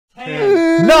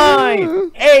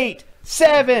9, 8,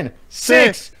 7,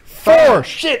 6, 4.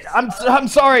 Shit, I'm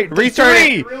sorry. Restart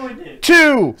 3,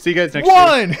 2, see you guys next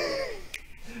 1.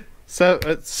 So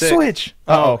Switch.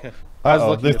 Oh, okay.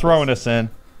 They're throwing us in.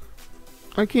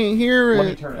 I can't hear Let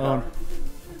me it. turn it on.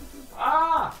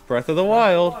 Ah! Breath of the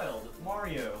Wild.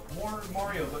 Mario. More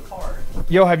Mario, but car.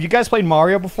 Yo, have you guys played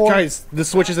Mario before? Guys, the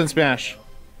Switch is in Smash.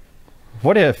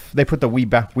 What if they put the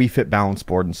Wii Fit balance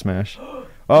board in Smash?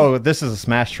 Oh, this is a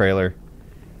Smash trailer.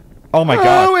 Oh my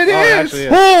god. Oh, it is! Actually,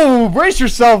 Oh, brace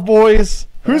yourself, boys.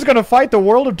 Who's gonna fight the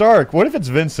World of Dark? What if it's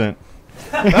Vincent?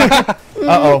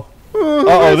 Uh-oh.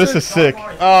 Uh-oh, this is sick.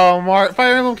 Oh,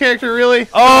 Fire Emblem character, really?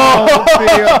 Oh!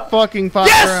 Be a fucking Fire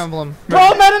Emblem.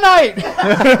 Brawl Meta Knight!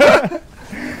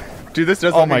 Dude, this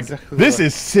does. Oh my exactly this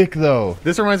is sick, though.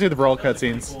 This reminds me of the Brawl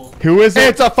cutscenes. Who is it?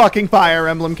 It's a fucking Fire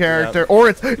Emblem character. Or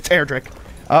it's Erdrick.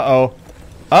 Uh-oh.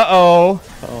 Uh-oh.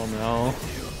 Oh no.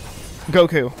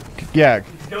 Goku. Yeah.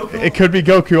 It could be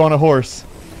Goku on a horse.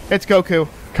 It's Goku.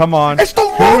 Come on. It's the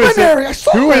Who is it? Luminary! I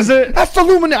saw him! Who is it? That's the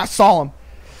Luminary! I saw him!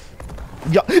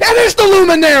 It is the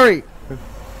Luminary!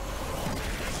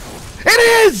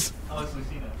 It is!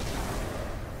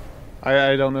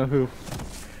 I don't know who.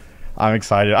 I'm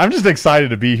excited. I'm just excited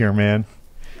to be here, man.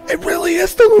 It really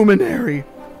is the Luminary!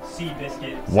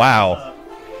 Seabiscuit. Wow.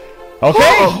 Okay.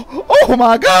 Oh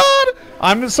my god!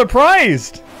 I'm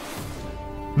surprised.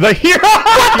 The hero.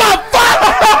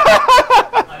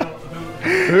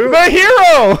 The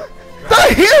hero.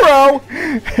 The hero!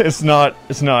 It's not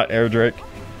Erdrick.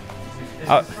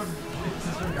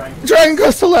 Dragon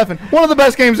Quest 11, one of the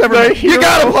best games ever made. You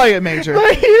gotta play it, Major.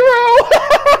 The hero.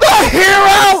 The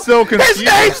hero! So confused. His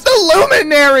name's the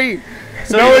Luminary!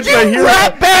 No, it's the hero.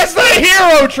 rat That's the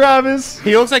hero, Travis.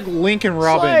 He looks like Link and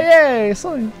Robin. Yay,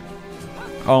 Slime.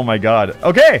 Oh my god.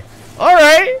 Okay. All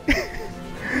right.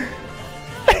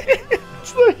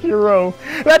 It's the hero.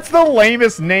 That's the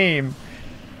lamest name.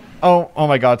 Oh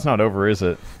my god, it's not over, is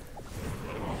it?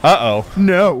 Uh-oh.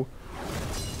 No.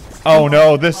 Oh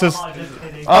no, this is this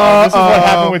is what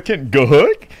happened with Kitten.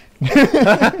 Gook?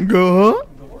 Go.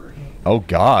 Oh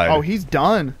god. Oh, he's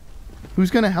done. Who's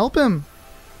gonna help him?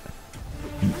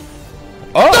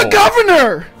 Oh. The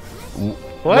governor!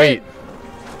 What? Wait.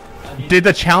 Did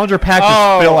the challenger pack just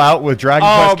Oh. fill out with Dragon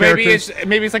Quest maybe characters?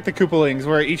 maybe it's like the Koopalings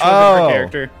where each one's a different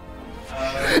character.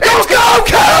 It's Goku!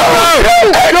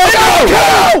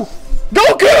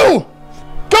 Goku!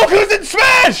 Goku's in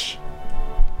Smash!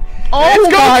 Oh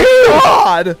It's my Goku!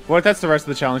 god! What if that's the rest of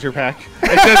the challenger pack?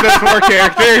 It says there's 4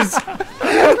 characters.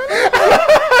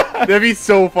 That'd be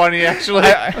so funny, actually.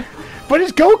 But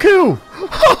it's Goku!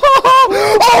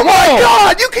 Oh my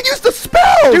god! You can use the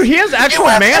spells! Dude, he has actual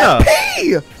you have mana!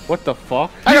 MP! What the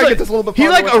fuck? I gotta like, get this a little bit He's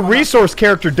farther like away a from my resource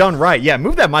character done right. Yeah,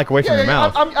 move that mic away from your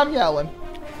mouth. I'm yelling.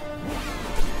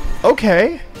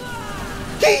 Okay.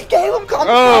 He gave him combat.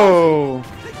 Oh.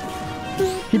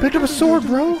 He picked up a sword,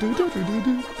 bro.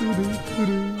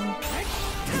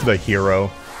 The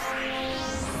hero.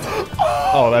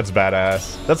 Oh, that's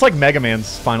badass. That's like Mega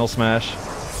Man's Final Smash.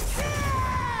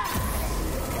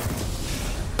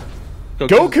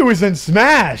 Goku is in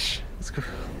Smash!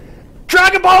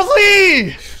 Dragon Ball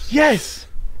Z! Yes!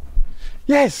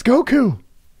 Yes, Goku!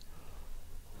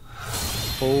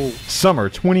 Oh. Summer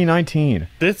 2019.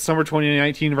 This summer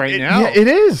 2019 right now. Yeah, it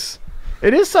is.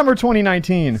 It is summer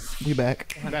 2019. We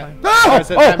back.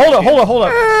 Hold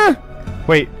up.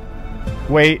 Wait,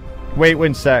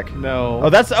 1 sec. No.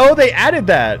 Oh, they added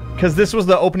that because this was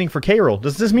the opening for K. Rool.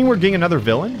 Does this mean we're getting another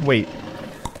villain? Wait,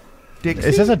 Dixie?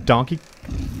 is this a donkey?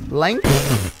 Link?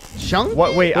 Chunk?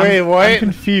 What? Wait, Wait, I'm what?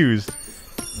 confused.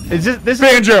 Is this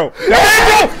Banjo!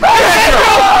 Banjo!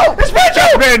 It's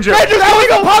Banjo! Banjo! Banjo's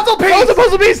going a puzzle piece! Oh, it's a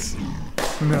puzzle piece!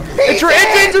 No. It's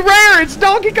rare! It's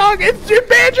Donkey Kong! It's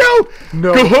Banjo!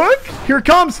 No. Gook! Here it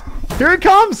comes! Here it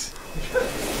comes!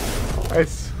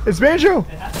 It's Banjo! It's Banjo!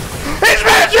 It's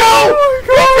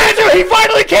Banjo! He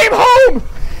finally came home!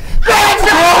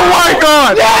 Banjo! Oh my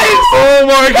god! Yes! Oh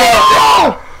my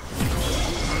god!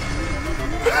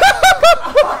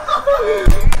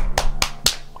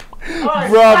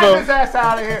 Bravo. Slap his ass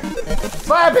out of here.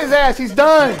 Slap his ass. He's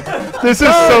done. This is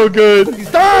so good. He's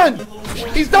done.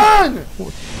 He's done.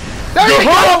 There you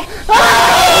go. Oh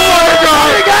my god!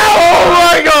 There you go. Oh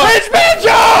my god! It's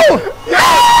Banjo!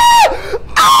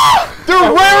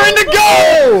 They're raring to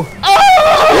go! Oh!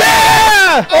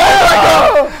 Yeah! Oh my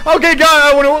god! Okay, God,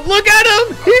 I want to look at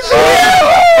him! He's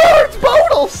here! It's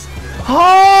Bodles. Oh!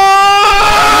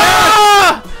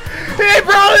 He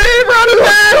brought it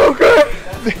back! So good!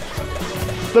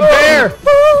 The bear!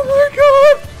 Oh my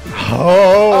god.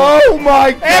 Oh! Oh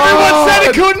my god. Everyone said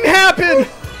it couldn't happen!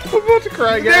 I'm about to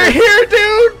cry again. They're here,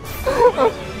 dude!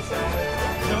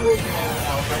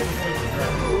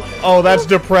 Oh, that's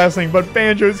depressing. But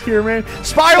Banjo's here, man.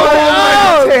 Spiral!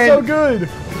 Oh, Oh, so good.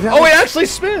 Oh, it actually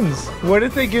spins. What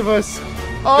if they give us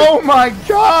Oh my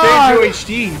god! Banjo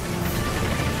HD?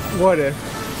 What if?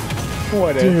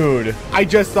 What if? Dude. I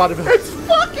just thought of it. It's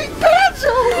fucking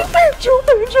Banjo!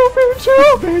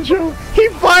 Banjo. He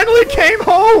finally came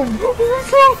home.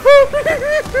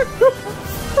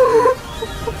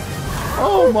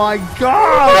 Oh my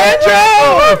god!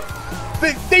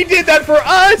 Banjo! They did that for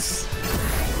us.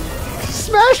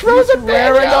 Smash Bros. And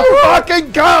raring Banjo! to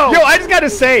Fucking go! Yo, I just gotta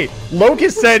say,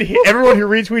 Locust said everyone who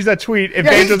retweets that tweet, if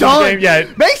Yeah, he's Banjo's in the done. game, yeah.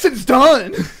 Mason's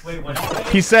done. Wait, what?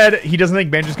 He said he doesn't think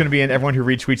Banjo's gonna be in everyone who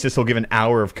retweets this. He'll give an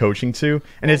hour of coaching to,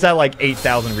 and it's at like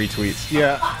 8,000 retweets.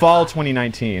 Yeah. Fall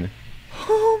 2019.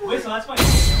 Wait, so that's my